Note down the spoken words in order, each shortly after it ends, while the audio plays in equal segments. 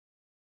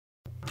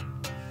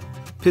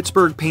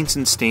Pittsburgh Paints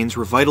and Stains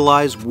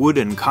Revitalize Wood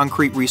and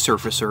Concrete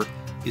Resurfacer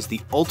is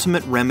the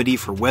ultimate remedy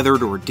for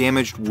weathered or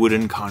damaged wood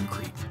and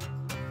concrete.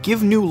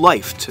 Give new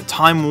life to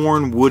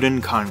time-worn wood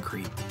and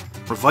concrete.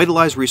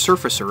 Revitalize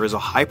Resurfacer is a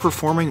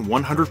high-performing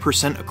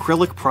 100%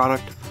 acrylic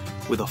product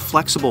with a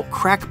flexible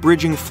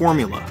crack-bridging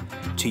formula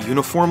to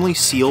uniformly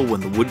seal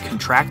when the wood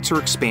contracts or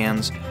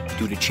expands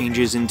due to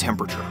changes in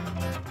temperature.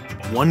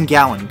 1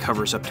 gallon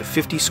covers up to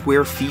 50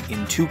 square feet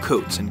in 2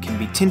 coats and can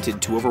be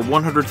tinted to over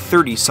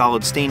 130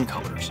 solid stain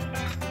colors.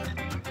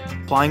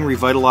 Applying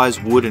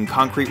Revitalize Wood and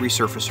Concrete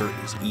Resurfacer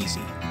is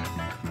easy.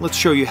 Let's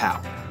show you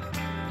how.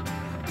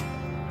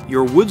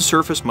 Your wood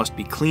surface must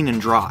be clean and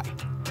dry.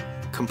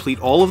 Complete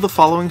all of the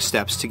following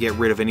steps to get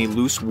rid of any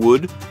loose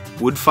wood,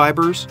 wood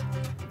fibers,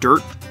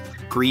 dirt,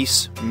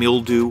 grease,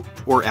 mildew,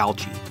 or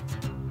algae.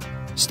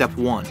 Step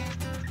 1.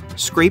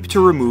 Scrape to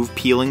remove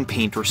peeling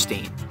paint or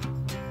stain.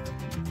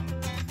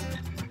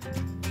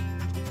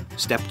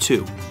 Step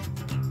 2.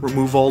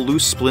 Remove all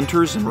loose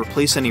splinters and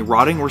replace any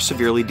rotting or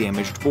severely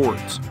damaged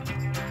boards.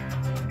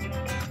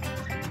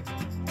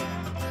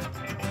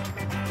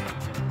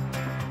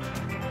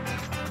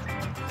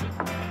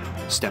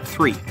 Step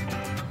 3.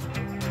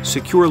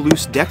 Secure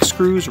loose deck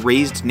screws,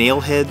 raised nail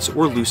heads,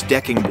 or loose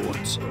decking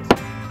boards.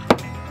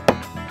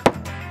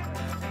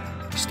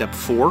 Step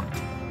 4.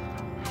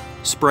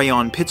 Spray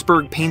on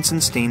Pittsburgh Paints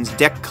and Stains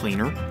Deck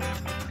Cleaner.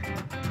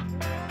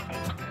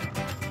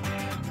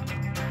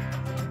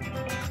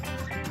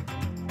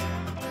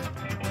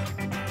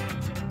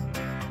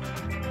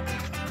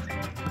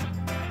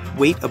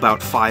 Wait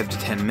about 5 to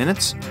 10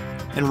 minutes,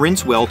 and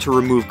rinse well to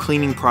remove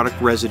cleaning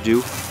product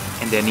residue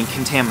and any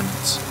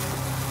contaminants.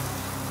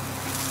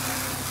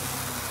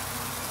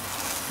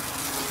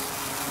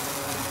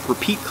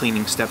 Repeat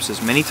cleaning steps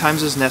as many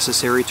times as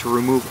necessary to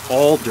remove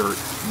all dirt,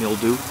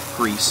 mildew,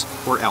 grease,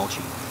 or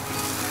algae.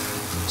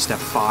 Step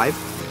 5.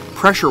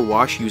 Pressure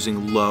wash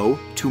using low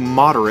to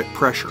moderate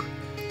pressure.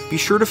 Be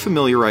sure to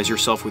familiarize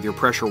yourself with your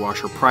pressure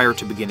washer prior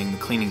to beginning the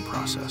cleaning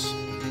process.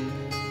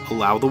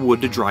 Allow the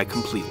wood to dry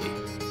completely.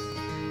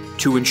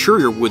 To ensure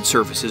your wood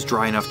surface is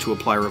dry enough to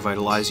apply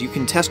Revitalize, you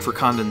can test for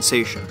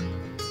condensation.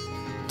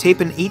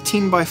 Tape an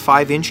 18 by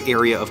 5 inch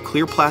area of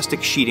clear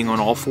plastic sheeting on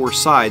all 4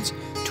 sides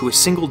to a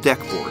single deck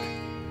board.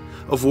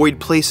 Avoid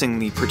placing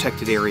the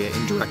protected area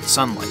in direct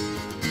sunlight.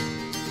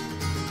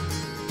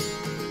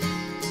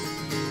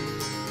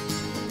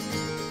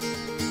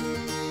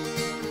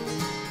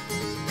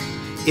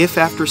 If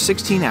after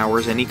 16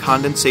 hours any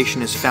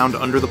condensation is found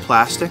under the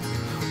plastic,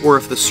 or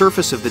if the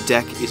surface of the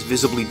deck is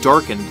visibly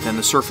darkened, then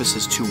the surface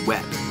is too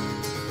wet.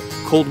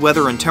 Cold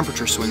weather and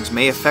temperature swings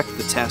may affect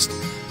the test,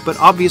 but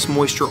obvious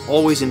moisture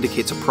always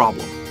indicates a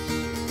problem.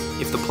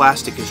 If the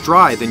plastic is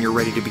dry, then you're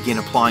ready to begin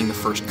applying the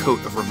first coat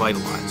of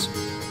Revitalize.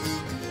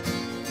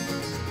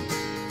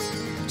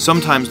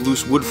 Sometimes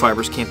loose wood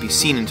fibers can't be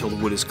seen until the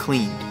wood is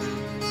cleaned.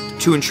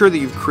 To ensure that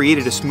you've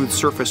created a smooth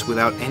surface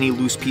without any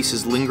loose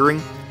pieces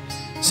lingering,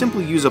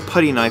 simply use a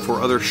putty knife or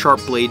other sharp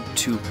blade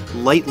to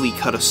lightly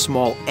cut a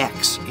small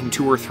X in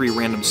 2 or 3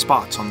 random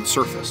spots on the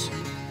surface.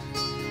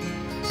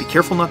 Be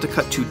careful not to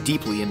cut too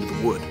deeply into the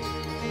wood.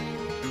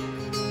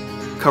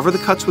 Cover the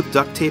cuts with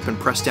duct tape and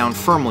press down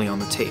firmly on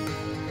the tape.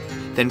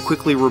 Then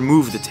quickly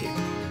remove the tape.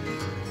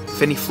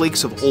 If any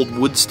flakes of old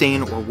wood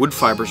stain or wood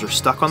fibers are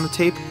stuck on the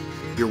tape,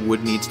 your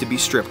wood needs to be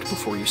stripped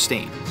before you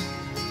stain.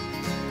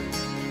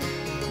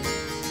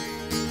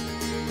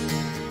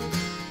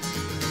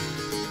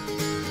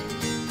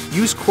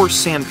 Use coarse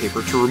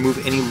sandpaper to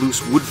remove any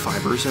loose wood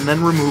fibers and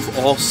then remove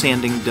all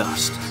sanding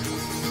dust.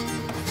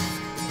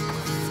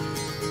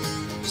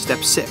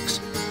 Step 6.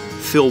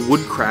 Fill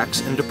wood cracks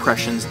and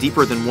depressions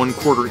deeper than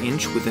 1/4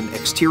 inch with an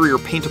exterior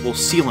paintable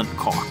sealant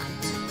caulk.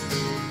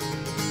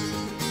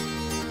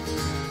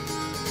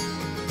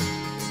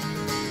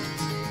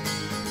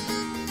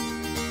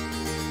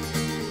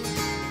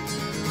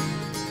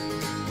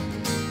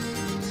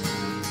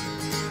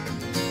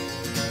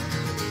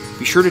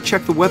 Be sure to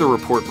check the weather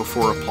report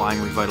before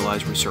applying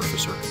Revitalize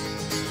Resurfacer.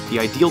 The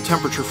ideal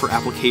temperature for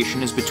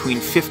application is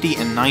between 50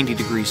 and 90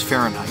 degrees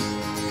Fahrenheit.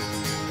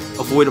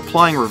 Avoid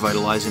applying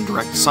Revitalize in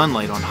direct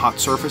sunlight on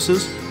hot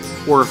surfaces,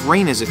 or if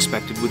rain is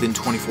expected within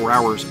 24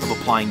 hours of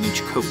applying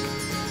each coat.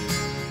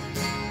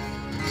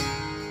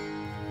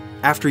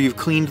 After you've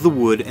cleaned the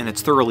wood and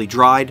it's thoroughly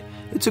dried,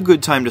 it's a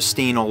good time to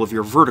stain all of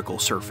your vertical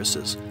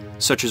surfaces,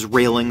 such as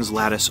railings,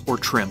 lattice, or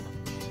trim.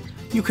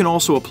 You can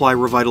also apply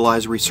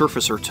Revitalize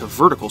Resurfacer to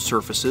vertical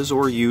surfaces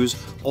or use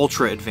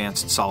Ultra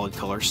Advanced Solid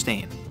Color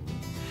Stain.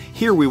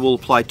 Here we will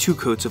apply 2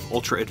 coats of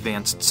Ultra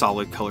Advanced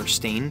Solid Color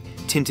Stain,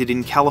 tinted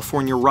in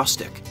California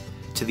Rustic,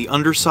 to the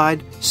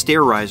underside,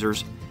 stair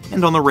risers,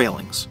 and on the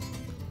railings.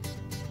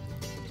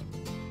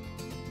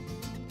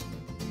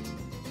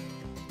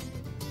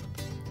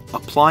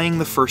 Applying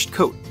the first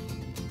coat.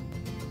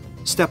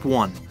 Step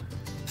 1.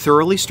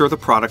 Thoroughly stir the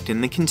product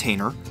in the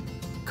container.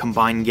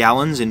 Combine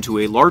gallons into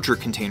a larger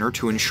container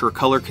to ensure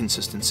color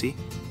consistency.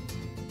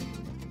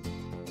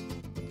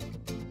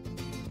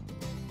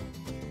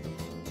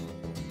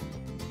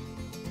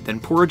 Then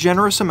pour a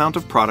generous amount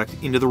of product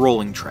into the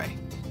rolling tray.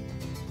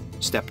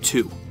 Step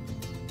 2.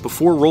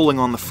 Before rolling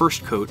on the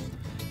first coat,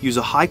 use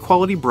a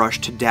high-quality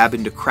brush to dab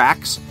into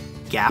cracks,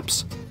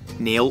 gaps,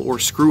 nail or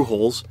screw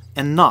holes,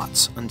 and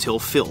knots until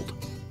filled.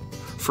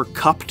 For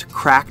cupped,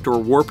 cracked, or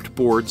warped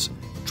boards,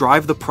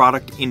 drive the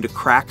product into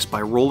cracks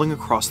by rolling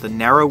across the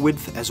narrow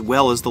width as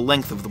well as the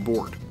length of the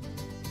board.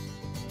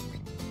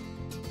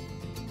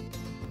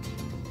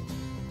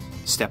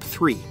 Step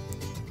 3.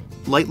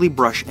 Lightly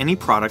brush any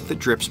product that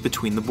drips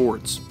between the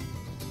boards.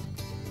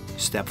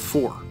 Step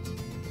 4.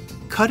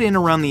 Cut in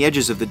around the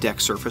edges of the deck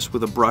surface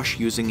with a brush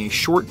using a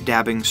short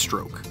dabbing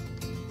stroke.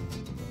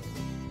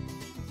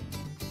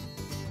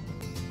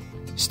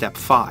 Step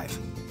 5.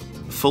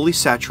 Fully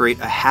saturate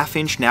a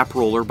 ½ nap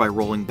roller by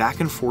rolling back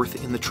and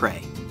forth in the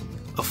tray.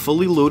 A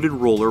fully loaded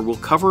roller will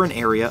cover an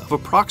area of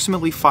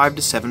approximately 5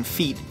 to 7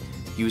 feet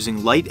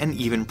using light and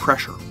even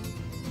pressure.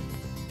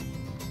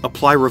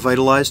 Apply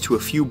Revitalize to a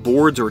few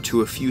boards or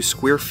to a few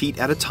square feet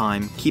at a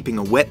time, keeping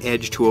a wet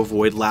edge to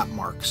avoid lap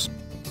marks.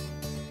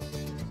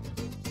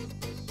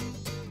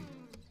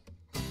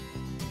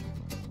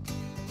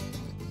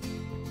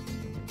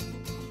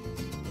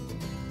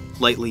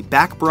 Lightly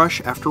back brush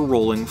after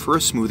rolling for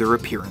a smoother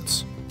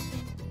appearance.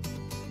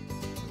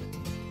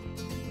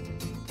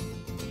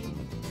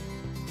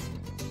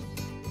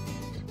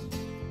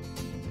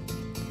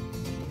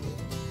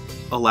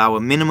 Allow a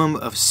minimum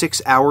of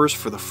 6 hours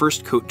for the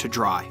first coat to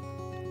dry.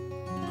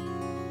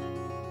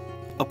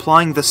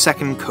 Applying the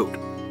second coat.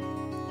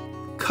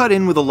 Cut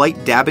in with a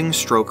light dabbing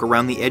stroke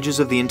around the edges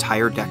of the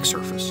entire deck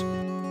surface.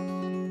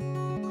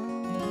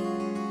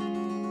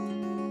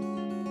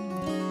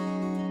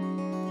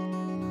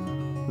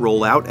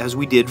 Roll out as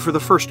we did for the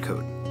first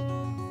coat.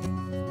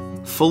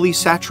 Fully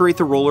saturate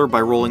the roller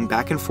by rolling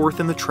back and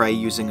forth in the tray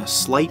using a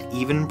slight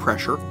even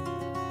pressure,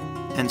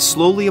 and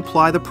slowly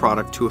apply the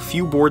product to a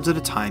few boards at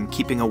a time,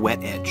 keeping a wet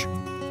edge.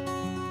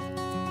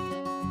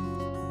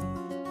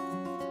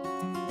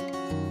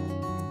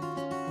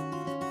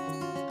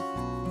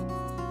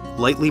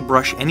 Lightly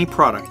brush any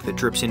product that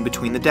drips in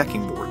between the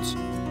decking boards.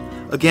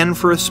 Again,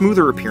 for a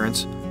smoother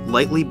appearance,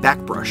 lightly back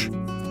brush.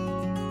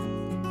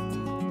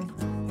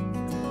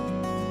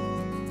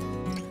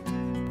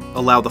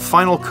 Allow the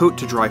final coat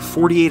to dry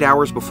 48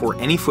 hours before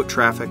any foot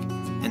traffic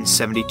and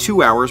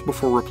 72 hours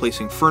before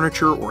replacing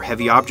furniture or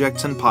heavy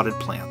objects and potted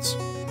plants.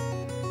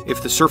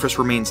 If the surface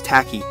remains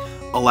tacky,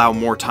 allow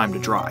more time to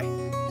dry.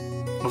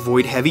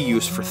 Avoid heavy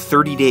use for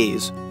 30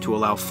 days to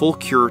allow full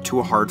cure to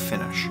a hard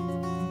finish.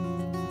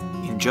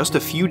 In just a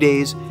few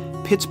days,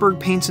 Pittsburgh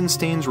Paints and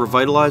Stains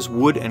Revitalize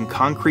Wood and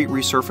Concrete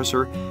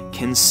Resurfacer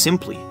can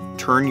simply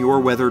turn your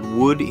weathered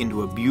wood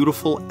into a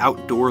beautiful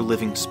outdoor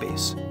living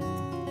space.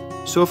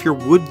 So if your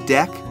wood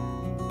deck,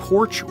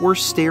 porch, or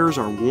stairs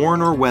are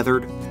worn or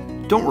weathered,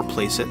 don't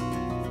replace it,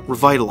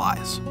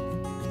 revitalize.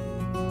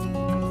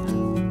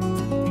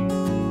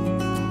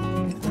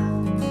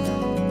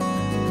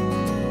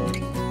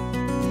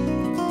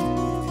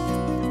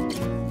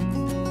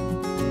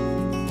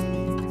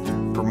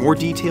 For more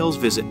details,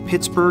 visit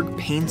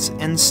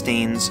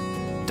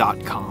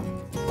pittsburghpaintsandstains.com.